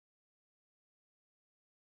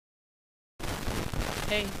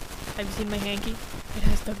Hey, have you seen my hanky? It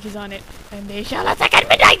has Duckies on it, and they shall attack at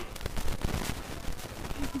midnight!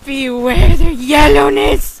 Beware their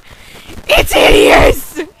yellowness! It's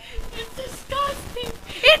hideous! It's disgusting!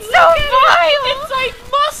 It's so vile! It's like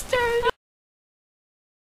mustard!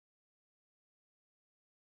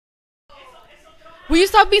 Will you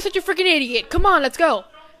stop being such a freaking idiot? Come on, let's go!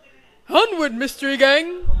 Onward, mystery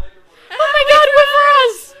gang! Oh my god, wait for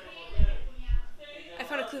us! I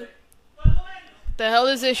found a clue. The hell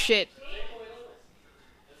is this shit?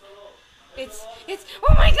 It's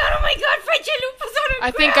oh my god, Fred Chalupa's on a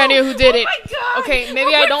I think I knew who did it. Oh my god! Okay,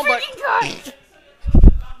 maybe I don't, but... God.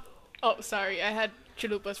 Oh, sorry, I had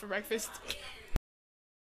chalupas for breakfast.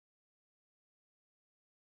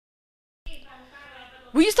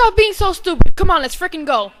 Will you stop being so stupid? Come on, let's freaking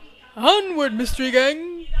go. Onward, mystery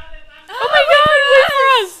gang. Oh my god, wait for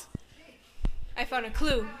us! I found a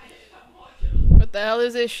clue. What the hell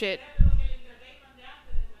is this shit?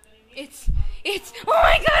 It's oh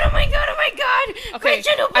my god! Okay, Fred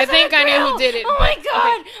Chalupa's I think on a I knew grill. who did it. Oh my but-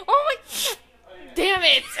 god! okay. Oh my Damn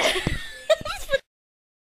it!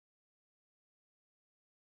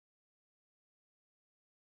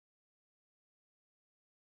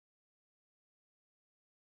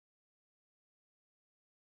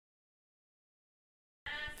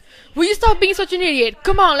 Will you stop being such an idiot?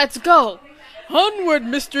 Come on, let's go! Onward,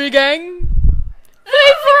 mystery gang!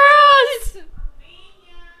 Wait for us!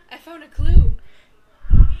 I found a clue.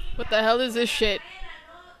 What the hell is this shit?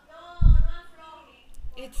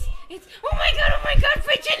 It's oh my god,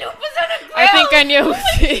 Fred Chalupa's on a grill. I think I knew who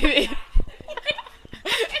did it.